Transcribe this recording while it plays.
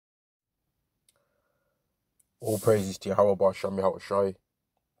All praises to Yahweh Ba'Shem Yahushai,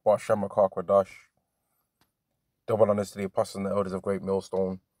 Ba'Shem Kwadash. Double honors to the apostles and the elders of Great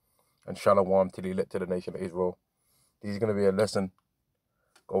Millstone, and Shalom to the elect of the nation of Israel. This is going to be a lesson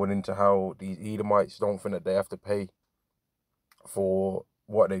going into how these Edomites don't think that they have to pay for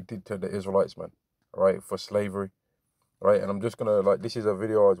what they did to the Israelites, man. Right? For slavery. Right? And I'm just going to, this is a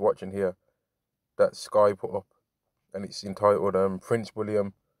video I was watching here that Sky put up, and it's entitled Prince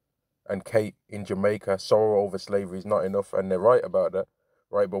William and Kate in Jamaica, sorrow over slavery is not enough, and they're right about that,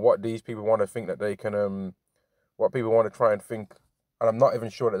 right? But what these people want to think that they can, what people want to try and think, and I'm not even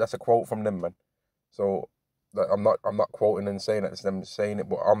sure that that's a quote from them, man. So I'm not quoting and saying that it's them saying it,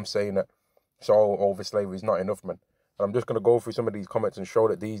 but I'm saying that sorrow over slavery is not enough, man. And I'm just gonna go through some of these comments and show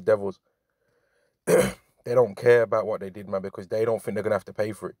that these devils, they don't care about what they did, man, because they don't think they're gonna have to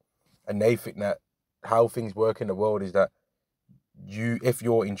pay for it, and they think that how things work in the world is that if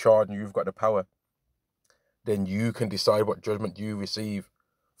you're in charge and you've got the power, then you can decide what judgment you receive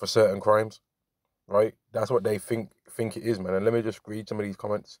for certain crimes, right? That's what they think it is, man. And let me just read some of these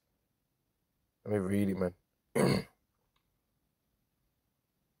comments. Let me read it, man.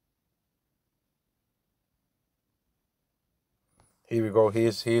 Here we go.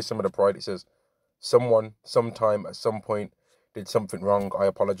 Here's some of the pride. It says, someone, sometime, at some point, did something wrong. I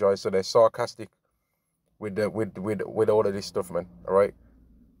apologize. So they're sarcastic with all of this stuff, man. All right.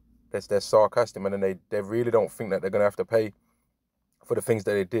 They're sarcastic, man, and they really don't think that they're gonna have to pay for the things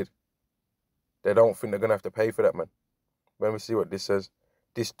that they did. They don't think they're gonna have to pay for that, man. Let me see what this says.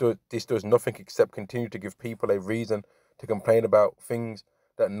 This does nothing except continue to give people a reason to complain about things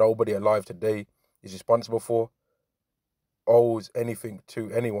that nobody alive today is responsible for, owes anything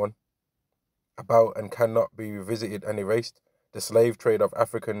to anyone about, and cannot be revisited and erased. The slave trade of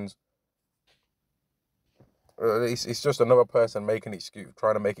Africans. It's just another person making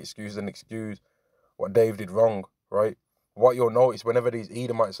trying to make excuses and excuse what Dave did wrong, right? What you'll notice whenever these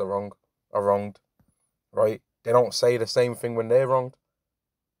Edomites are wronged, right? They don't say the same thing when they're wronged,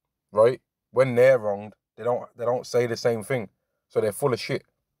 right? When they're wronged, they don't say the same thing, so they're full of shit.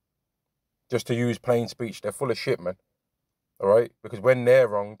 Just to use plain speech, they're full of shit, man. All right, because when they're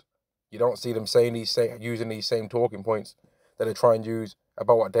wronged, you don't see them using these same talking points that they try and use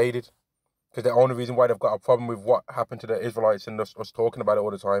about what they did. Because the only reason why they've got a problem with what happened to the Israelites and us talking about it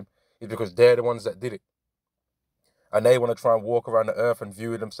all the time is because they're the ones that did it. And they want to try and walk around the earth and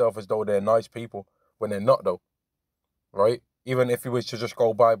view themselves as though they're nice people when they're not, though. Right? Even if you was to just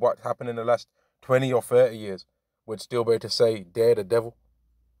go by what happened in the last 20 or 30 years, we'd still be able to say they're the devil.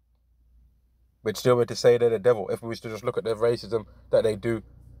 We'd still be able to say they're the devil if we was to just look at the racism that they do,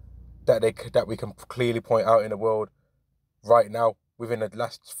 that we can clearly point out in the world right now within the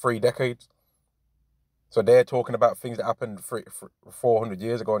last 3 decades. So they're talking about things that happened 400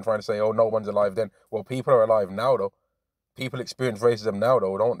 years ago and trying to say, oh, no one's alive then. Well, people are alive now, though. People experience racism now,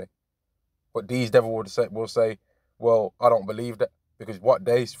 though, don't they? But these devils will say, well, I don't believe that, because what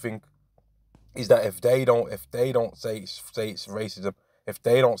they think is that if they don't say it's racism, if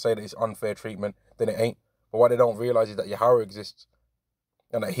they don't say that it's unfair treatment, then it ain't. But what they don't realize is that Yahweh exists,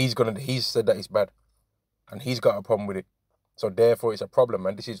 and that he's said that it's bad, and he's got a problem with it. So therefore, it's a problem,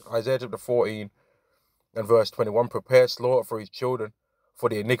 man. This is Isaiah chapter 14. And verse 21, prepare slaughter for his children, for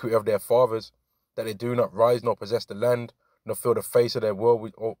the iniquity of their fathers, that they do not rise nor possess the land, nor fill the face of their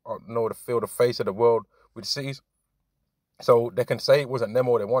world nor to fill the face of the world with cities. So they can say it wasn't them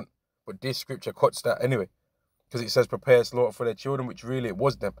all they want, but this scripture cuts that anyway, because it says prepare slaughter for their children, which really it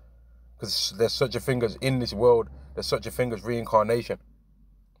was them, because there's such a thing as in this world, there's such a thing as reincarnation,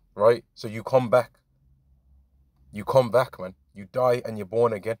 right? So you come back, man. You die and you're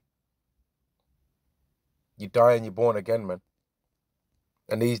born again. You die and you're born again, man.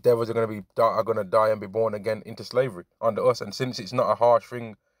 And these devils are gonna die and be born again into slavery under us. And since it's not a harsh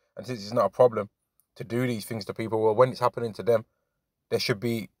thing, and since it's not a problem to do these things to people, well, when it's happening to them, there should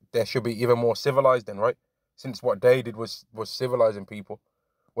be even more civilized then, right? Since what they did was civilizing people,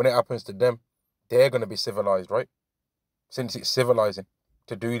 when it happens to them, they're gonna be civilized, right? Since it's civilizing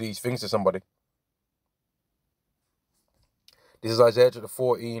to do these things to somebody. This is Isaiah chapter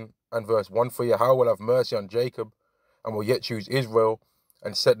 14 and verse 1. For Yahweh will have mercy on Jacob, and will yet choose Israel,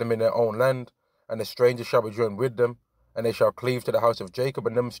 and set them in their own land, and the strangers shall be joined with them, and they shall cleave to the house of Jacob.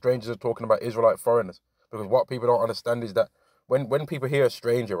 And them strangers are talking about Israelite foreigners, because what people don't understand is that when people hear a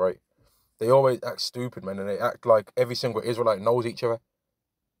stranger, right, they always act stupid, man, and they act like every single Israelite knows each other.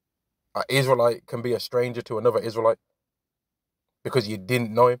 An Israelite can be a stranger to another Israelite because you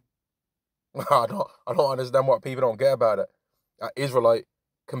didn't know him. I don't understand what people don't get about it. An Israelite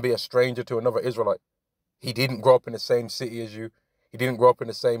can be a stranger to another Israelite. He didn't grow up in the same city as you. He didn't grow up in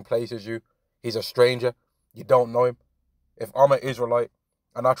the same place as you. He's a stranger. You don't know him. If I'm an Israelite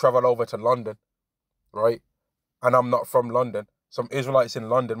and I travel over to London, right, and I'm not from London, some Israelites in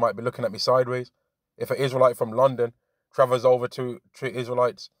London might be looking at me sideways. If an Israelite from London travels over to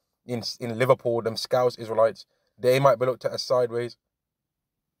Israelites in Liverpool, them Scouse Israelites, they might be looked at as sideways.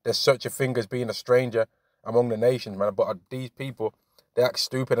 There's such a thing as being a stranger among the nations, man. But these people, they act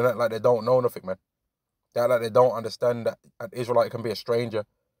stupid and act like they don't know nothing, man. They act like they don't understand that an Israelite can be a stranger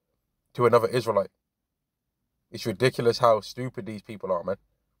to another Israelite. It's ridiculous how stupid these people are, man,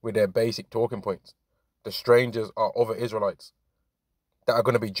 with their basic talking points. The strangers are other Israelites that are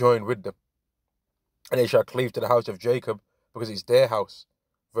going to be joined with them. And they shall cleave to the house of Jacob, because it's their house.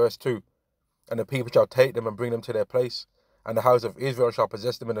 Verse 2. And the people shall take them and bring them to their place. And the house of Israel shall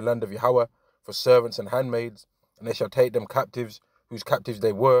possess them in the land of Yahweh for servants and handmaids. And they shall take them captives, whose captives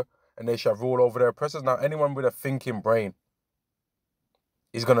they were, and they shall rule over their oppressors. Now, anyone with a thinking brain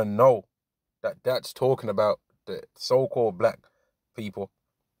is going to know that that's talking about the so-called black people,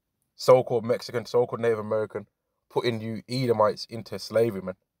 so-called Mexican, so-called Native American, putting you Edomites into slavery,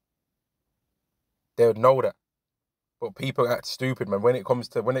 man. They would know that. But people act stupid, man. When it comes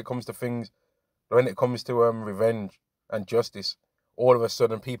to things, when it comes to revenge and justice, all of a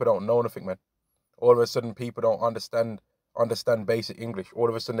sudden people don't know nothing, man. All of a sudden people don't understand basic English. All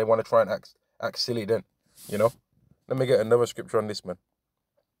of a sudden they want to try and act silly then, you know? Let me get another scripture on this, man.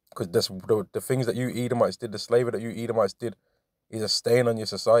 Because the things that you Edomites did, the slavery that you Edomites did, is a stain on your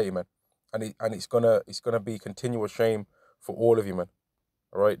society, man. And it's gonna be continual shame for all of you, man.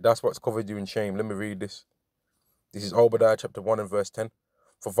 All right, that's what's covered you in shame. Let me read this. This is Obadiah chapter 1 and verse 10.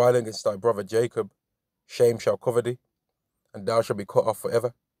 For violence against thy brother Jacob, shame shall cover thee, and thou shalt be cut off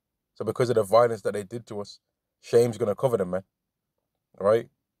forever. So because of the violence that they did to us, shame's gonna cover them, man. All right,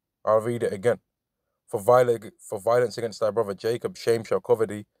 I'll read it again. For violence against thy brother Jacob, shame shall cover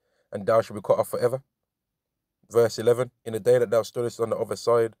thee, and thou shalt be cut off forever. Verse 11. In the day that thou stoodest on the other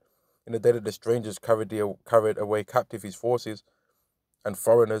side, in the day that the strangers carried away captive his forces, and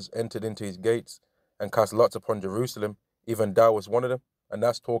foreigners entered into his gates, and cast lots upon Jerusalem, even thou was one of them. And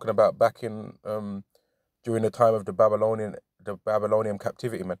that's talking about back in during the time of the Babylonian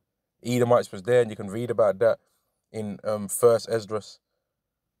captivity, man. Edomites was there, and you can read about that in First Esdras,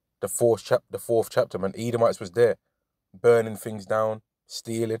 the fourth chapter, man. Edomites was there, burning things down,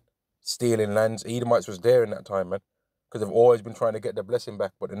 stealing lands. Edomites was there in that time, man, because they've always been trying to get their blessing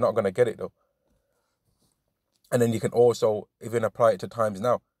back, but they're not going to get it, though. And then you can also even apply it to times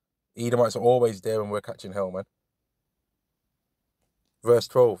now. Edomites are always there when we're catching hell, man. Verse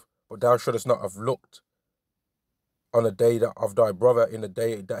 12. But thou shouldest not have looked on the day of thy brother, in the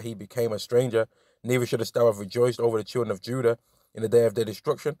day that he became a stranger, neither shouldest thou have rejoiced over the children of Judah in the day of their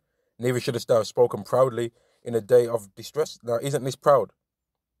destruction, neither shouldest thou have spoken proudly in the day of distress. Now, isn't this proud?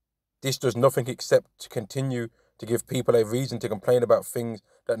 This does nothing except to continue to give people a reason to complain about things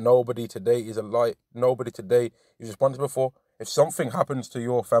that nobody today is responsible for. If something happens to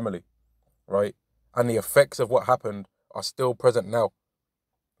your family, right, and the effects of what happened are still present now,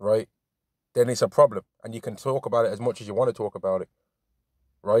 right, then it's a problem, and you can talk about it as much as you want to talk about it,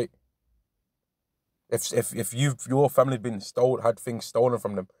 right? If your family's been had things stolen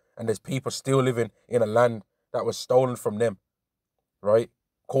from them, and there's people still living in a land that was stolen from them, right,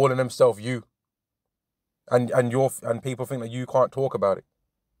 calling themselves you, and people think that you can't talk about it.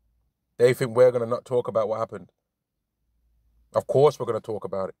 They think we're gonna not talk about what happened. Of course we're gonna talk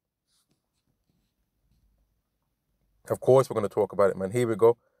about it. Of course we're gonna talk about it, man. Here we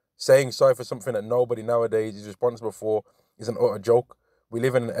go. Saying sorry for something that nobody nowadays is responsible for is an utter joke. We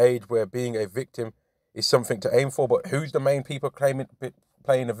live in an age where being a victim is something to aim for, but who's the main people playing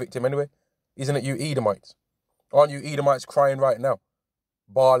the victim anyway? Isn't it you Edomites? Aren't you Edomites crying right now,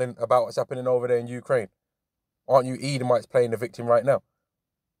 bawling about what's happening over there in Ukraine? Aren't you Edomites playing the victim right now?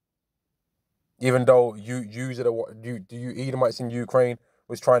 Even though you Edomites in Ukraine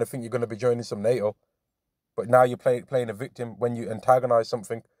was trying to think you're going to be joining some NATO, but now you're playing a victim when you antagonize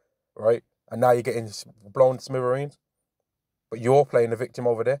something, right? And now you're getting blown to smithereens. But you're playing the victim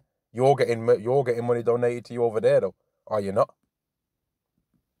over there. You're getting money donated to you over there, though. Are you not?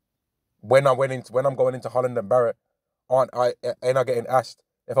 When I'm going into Holland and Barrett, ain't I getting asked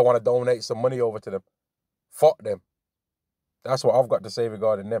if I want to donate some money over to them? Fuck them. That's what I've got to say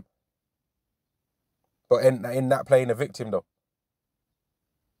regarding them. But in that playing a victim, though.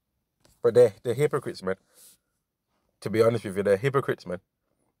 But they're hypocrites, man. To be honest with you, they're hypocrites, man.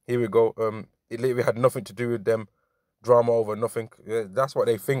 Here we go. It literally had nothing to do with them. Drama over nothing. Yeah, that's what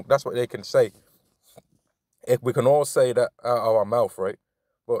they think. That's what they can say. If we can all say that out of our mouth, right?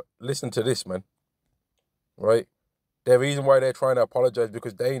 But listen to this, man. Right? The reason why they're trying to apologize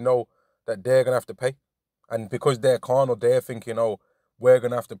because they know that they're gonna have to pay, And because they're carnal, they're thinking, oh, we're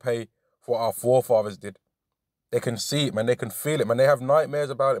going to have to pay for what our forefathers did. They can see it, man. They can feel it, man. They have nightmares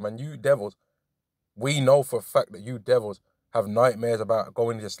about it, man. You devils. We know for a fact that you devils have nightmares about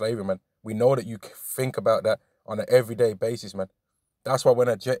going into slavery, man. We know that you think about that on an everyday basis, man. That's why when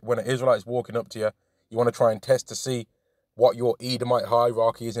an Israelite is walking up to you, you want to try and test to see what your Edomite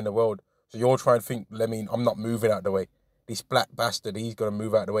hierarchy is in the world. So you're trying to think, I'm not moving out the way. This black bastard, he's going to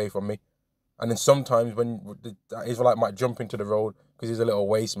move out the way from me. And then sometimes when the Israelite might jump into the road because he's a little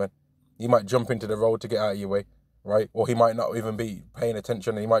waste, man. He might jump into the road to get out of your way, right? Or he might not even be paying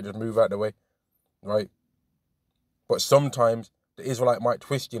attention and he might just move out the way, right? But sometimes the Israelite might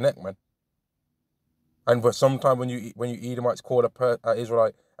twist your neck, man. And sometimes when you Edomites call a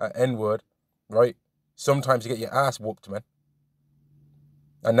Israelite an N-word, right? Sometimes you get your ass whooped, man.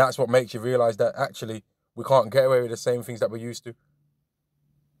 And that's what makes you realize that actually we can't get away with the same things that we used to.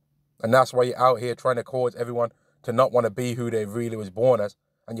 And that's why you're out here trying to cause everyone to not want to be who they really was born as.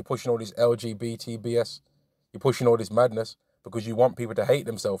 And you're pushing all this LGBT BS. You're pushing all this madness because you want people to hate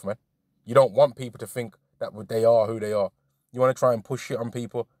themselves, man. You don't want people to think that they are who they are. You want to try and push shit on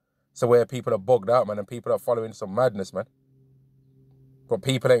people so where people are bugged out, man, and people are following some madness, man. But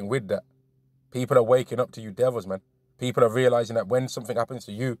people ain't with that. People are waking up to you devils, man. People are realizing that when something happens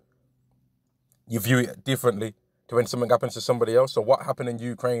to you, you view it differently to when something happens to somebody else. So what happened in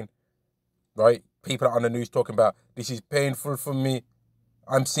Ukraine, right? People are on the news talking about, this is painful for me.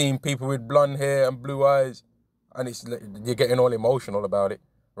 I'm seeing people with blonde hair and blue eyes. And you're getting all emotional about it,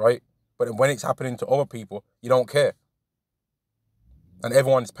 right? But when it's happening to other people, you don't care. And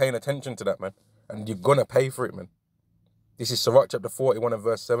everyone's paying attention to that, man. And you're going to pay for it, man. This is Sirach chapter 41 and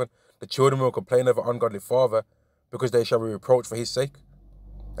verse 7. The children will complain of an ungodly father because they shall be reproached for his sake.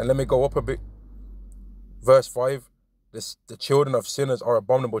 And let me go up a bit. Verse 5. The children of sinners are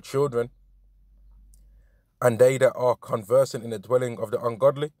abominable children, and they that are conversant in the dwelling of the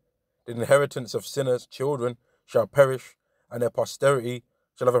ungodly. The inheritance of sinners' children shall perish, and their posterity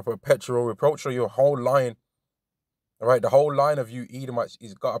shall have a perpetual reproach. So your whole line, all right, the whole line of you Edomites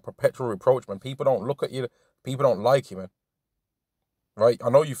is got a perpetual reproach, man. People don't look at you. People don't like you, man. Right? I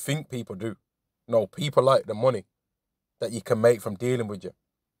know you think people do. No, people like the money that you can make from dealing with you.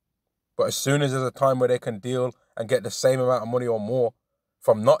 But as soon as there's a time where they can deal and get the same amount of money or more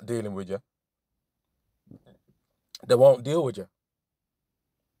from not dealing with you, they won't deal with you.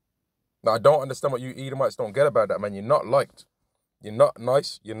 Now, I don't understand what you Edomites don't get about that, man. You're not liked. You're not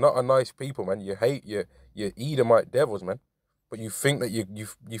nice. You're not a nice people, man. You hate your Edomite devils, man. But you think that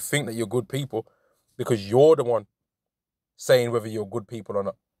you think that you're good people because you're the one saying whether you're good people or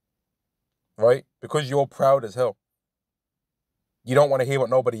not. Right? Because you're proud as hell. You don't want to hear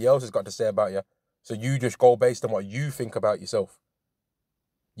what nobody else has got to say about you. So you just go based on what you think about yourself.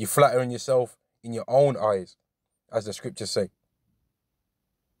 You're flattering yourself in your own eyes, as the scriptures say.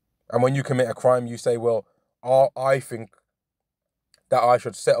 And when you commit a crime, you say, well, I think that I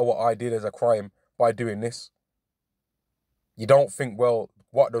should settle what I did as a crime by doing this. You don't think, well,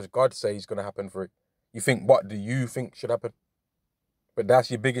 what does God say is going to happen for it? You think, what do you think should happen? But that's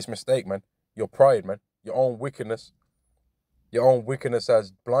your biggest mistake, man. Your pride, man. Your own wickedness. Your own wickedness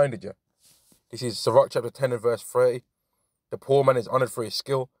has blinded you. This is Sirach chapter 10 and verse 30. The poor man is honored for his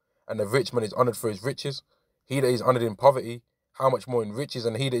skill, and the rich man is honored for his riches. He that is honored in poverty, how much more in riches?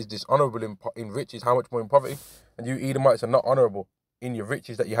 And he that is dishonorable in riches, how much more in poverty? And you Edomites are not honorable in your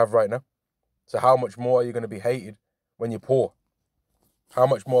riches that you have right now. So how much more are you going to be hated when you're poor? How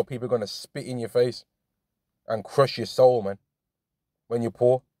much more people are going to spit in your face and crush your soul, man, when you're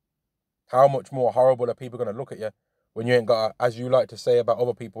poor? How much more horrible are people going to look at you when you ain't got, as you like to say about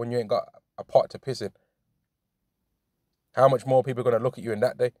other people, when you ain't got a pot to piss in? How much more people are going to look at you in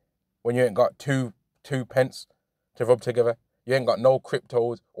that day when you ain't got two pence to rub together? You ain't got no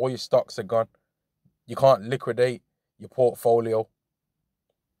cryptos. All your stocks are gone. You can't liquidate your portfolio.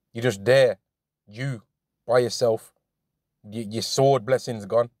 You're just there. You, by yourself. Your sword blessing's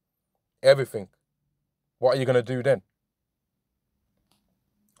gone. Everything. What are you going to do then?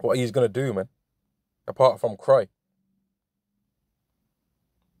 What are you going to do, man? Apart from cry.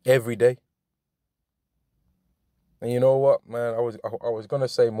 Every day. And you know what, man? I was going to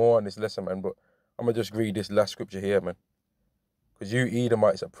say more on this lesson, man, but I'm going to just read this last scripture here, man. Because you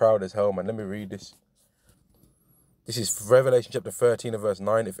Edomites are proud as hell, man. Let me read this. This is Revelation chapter 13 and verse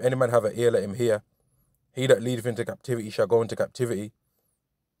 9. If any man have an ear, let him hear. He that leadeth into captivity shall go into captivity.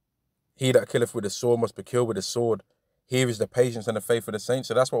 He that killeth with the sword must be killed with the sword. Here is the patience and the faith of the saints.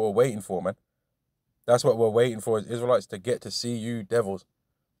 So that's what we're waiting for, man. That's what we're waiting for, as Israelites, to get to see you devils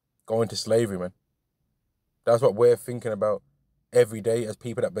go into slavery, man. That's what we're thinking about every day as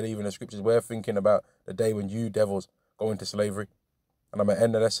people that believe in the scriptures. We're thinking about the day when you devils go into slavery. And I'm going to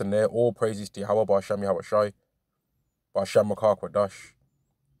end the lesson there. All praises to Yahweh, Ba'Shem Yahweh Shai, Ba'Shem Makar Kwadash.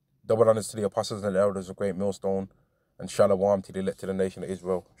 Double honors to the apostles and the elders of Great Millstone. And Shalom to the elect to the nation of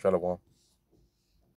Israel. Shalom.